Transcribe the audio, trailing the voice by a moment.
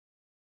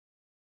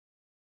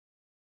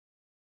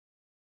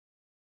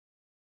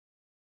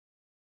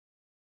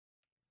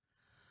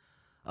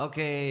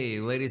Okay,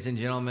 ladies and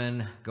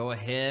gentlemen, go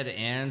ahead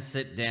and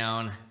sit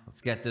down.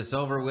 Let's get this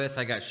over with.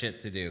 I got shit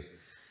to do.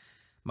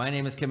 My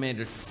name is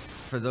Commander,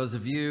 for those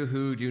of you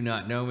who do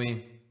not know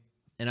me,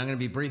 and I'm going to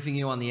be briefing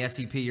you on the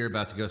SCP you're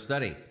about to go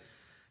study.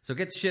 So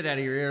get the shit out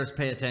of your ears,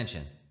 pay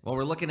attention. What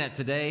we're looking at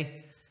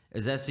today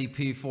is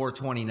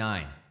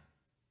SCP-429.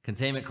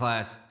 Containment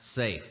class,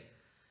 safe.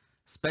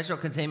 Special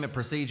containment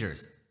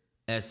procedures.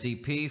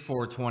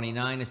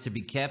 SCP-429 is to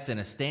be kept in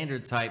a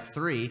standard Type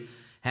 3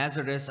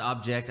 hazardous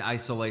object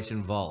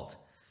isolation vault.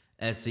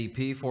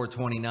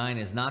 SCP-429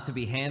 is not to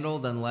be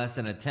handled unless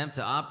an attempt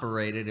to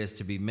operate it is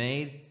to be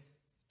made.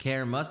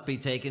 Care must be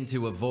taken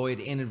to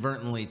avoid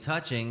inadvertently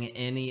touching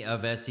any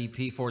of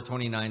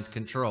SCP-429's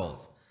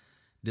controls.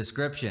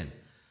 Description: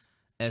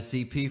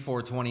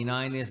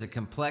 SCP-429 is a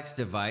complex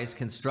device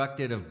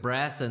constructed of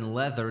brass and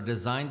leather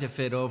designed to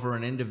fit over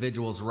an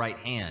individual's right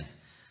hand.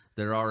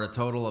 There are a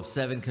total of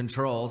 7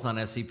 controls on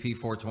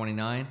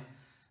SCP-429.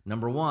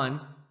 Number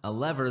 1, a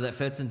lever that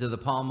fits into the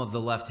palm of the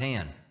left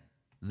hand.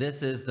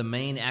 This is the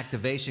main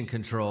activation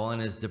control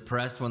and is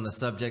depressed when the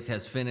subject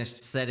has finished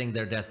setting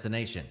their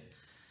destination.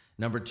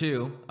 Number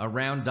 2, a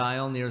round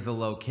dial near the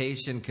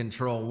location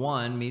Control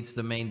 1 meets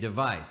the main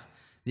device.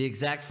 The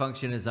exact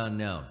function is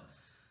unknown.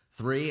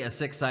 3, a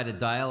 6-sided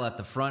dial at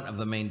the front of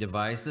the main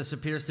device. This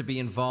appears to be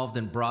involved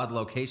in broad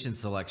location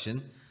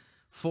selection.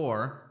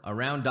 4, a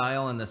round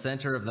dial in the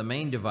center of the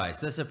main device.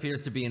 This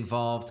appears to be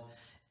involved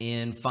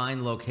in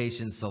fine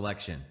location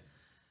selection.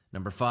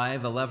 Number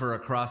 5, a lever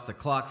across the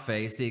clock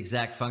face. The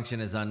exact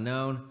function is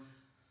unknown.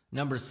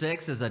 Number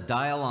 6 is a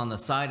dial on the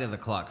side of the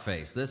clock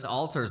face. This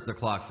alters the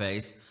clock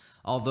face,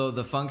 although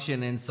the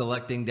function in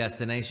selecting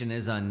destination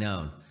is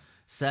unknown.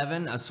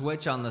 7, a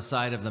switch on the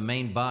side of the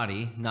main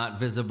body, not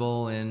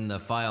visible in the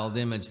filed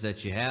image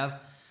that you have.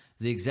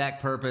 The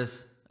exact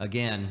purpose,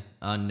 again,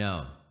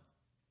 unknown.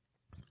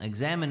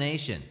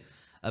 Examination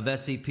of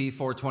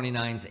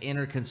SCP-429's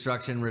inner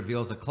construction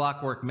reveals a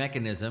clockwork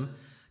mechanism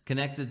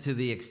connected to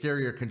the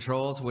exterior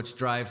controls which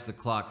drives the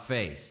clock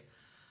face.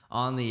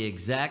 On the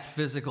exact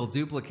physical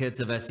duplicates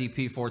of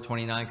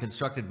SCP-429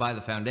 constructed by the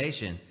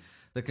Foundation,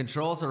 the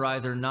controls are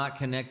either not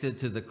connected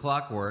to the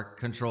clockwork,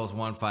 controls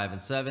 1, 5,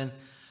 and 7,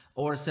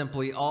 or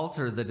simply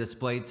alter the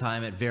displayed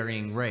time at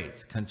varying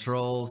rates,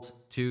 controls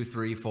 2,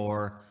 3,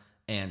 4,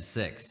 and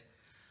 6.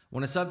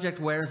 When a subject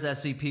wears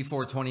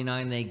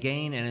SCP-429, they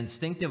gain an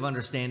instinctive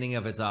understanding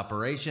of its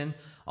operation,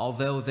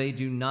 although they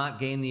do not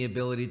gain the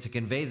ability to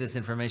convey this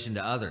information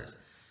to others.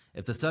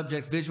 If the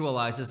subject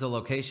visualizes a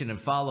location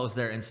and follows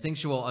their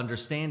instinctual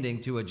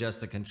understanding to adjust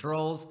the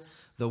controls,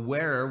 the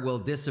wearer will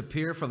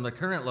disappear from the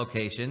current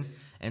location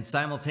and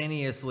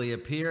simultaneously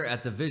appear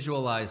at the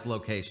visualized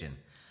location.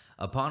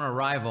 Upon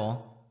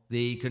arrival,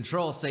 the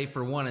controls, save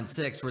for 1 and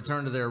 6,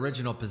 return to their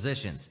original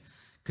positions.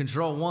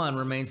 Control 1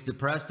 remains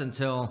depressed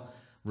until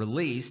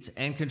released,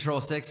 and Control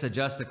 6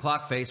 adjusts the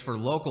clock face for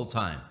local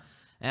time.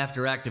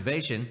 After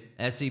activation,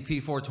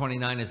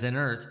 SCP-429 is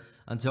inert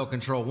until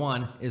Control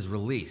 1 is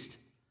released.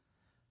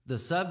 The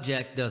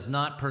subject does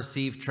not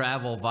perceive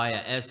travel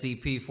via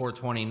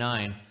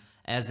SCP-429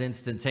 as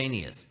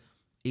instantaneous.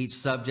 Each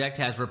subject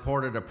has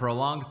reported a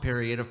prolonged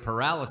period of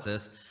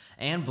paralysis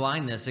and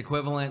blindness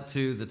equivalent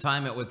to the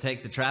time it would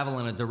take to travel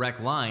in a direct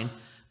line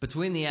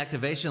between the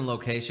activation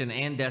location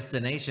and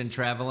destination,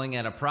 traveling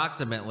at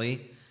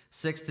approximately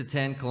 6 to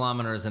 10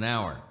 kilometers an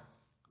hour.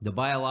 The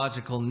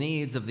biological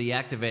needs of the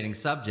activating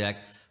subject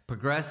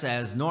progress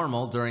as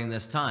normal during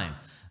this time.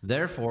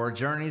 Therefore,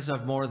 journeys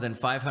of more than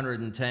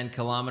 510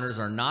 kilometers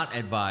are not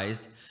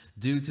advised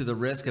due to the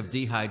risk of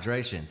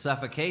dehydration.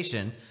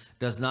 Suffocation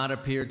does not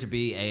appear to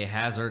be a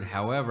hazard.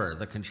 However,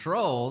 the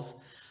controls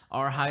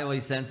are highly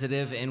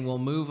sensitive and will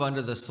move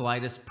under the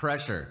slightest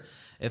pressure.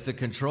 If the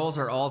controls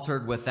are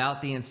altered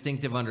without the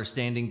instinctive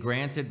understanding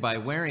granted by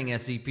wearing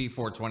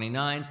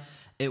SCP-429,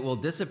 it will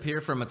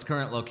disappear from its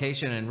current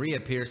location and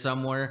reappear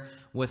somewhere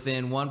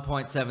within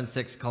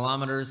 1.76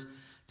 kilometers,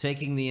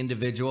 taking the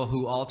individual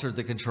who altered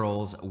the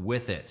controls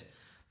with it.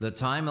 The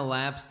time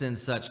elapsed in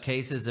such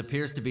cases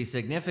appears to be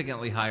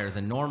significantly higher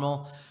than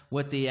normal,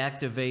 with the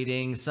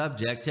activating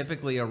subject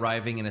typically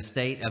arriving in a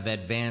state of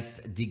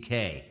advanced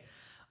decay.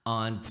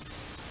 On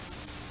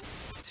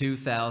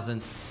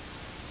 2000,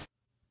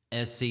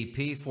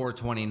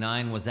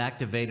 SCP-429 was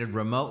activated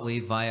remotely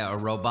via a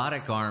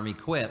robotic arm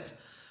equipped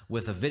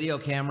with a video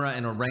camera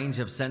and a range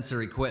of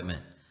sensor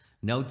equipment.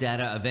 No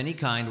data of any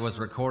kind was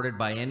recorded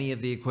by any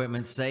of the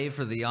equipment save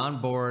for the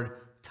onboard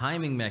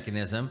timing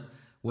mechanism,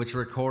 which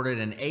recorded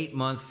an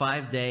 8-month,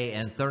 5-day,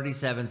 and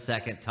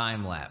 37-second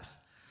time lapse.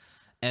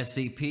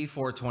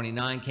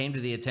 SCP-429 came to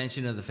the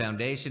attention of the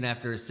Foundation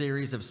after a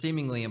series of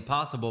seemingly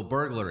impossible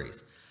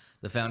burglaries.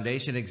 The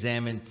Foundation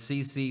examined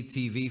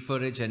CCTV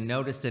footage and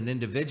noticed an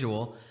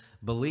individual,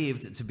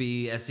 believed to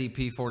be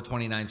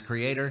SCP-429's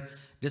creator,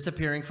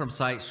 disappearing from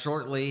sight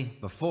shortly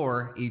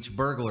before each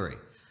burglary.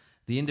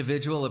 The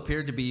individual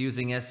appeared to be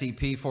using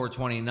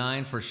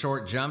SCP-429 for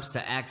short jumps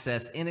to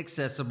access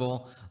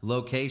inaccessible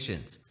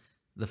locations.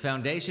 The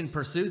Foundation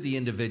pursued the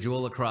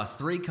individual across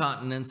 3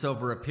 continents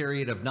over a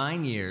period of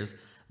 9 years,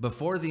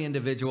 before the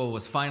individual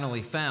was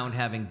finally found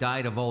having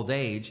died of old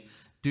age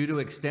due to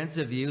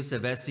extensive use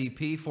of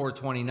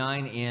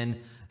SCP-429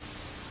 in...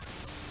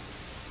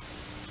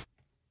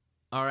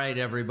 All right,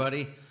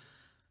 everybody.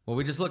 What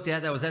we just looked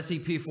at, that was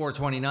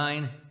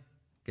SCP-429.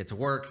 Get to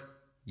work.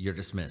 You're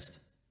dismissed.